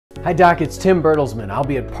Hi Doc, it's Tim Bertelsman. I'll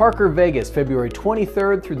be at Parker, Vegas, February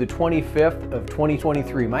 23rd through the 25th of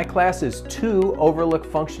 2023. My class is 2 overlooked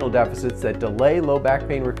functional deficits that delay low back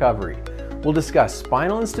pain recovery. We'll discuss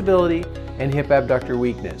spinal instability and hip abductor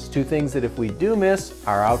weakness, 2 things that if we do miss,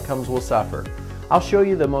 our outcomes will suffer. I'll show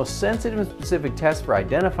you the most sensitive and specific tests for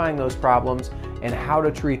identifying those problems and how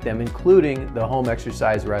to treat them, including the home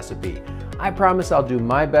exercise recipe. I promise I'll do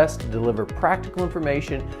my best to deliver practical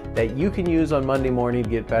information that you can use on Monday morning to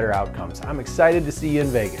get better outcomes. I'm excited to see you in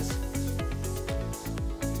Vegas.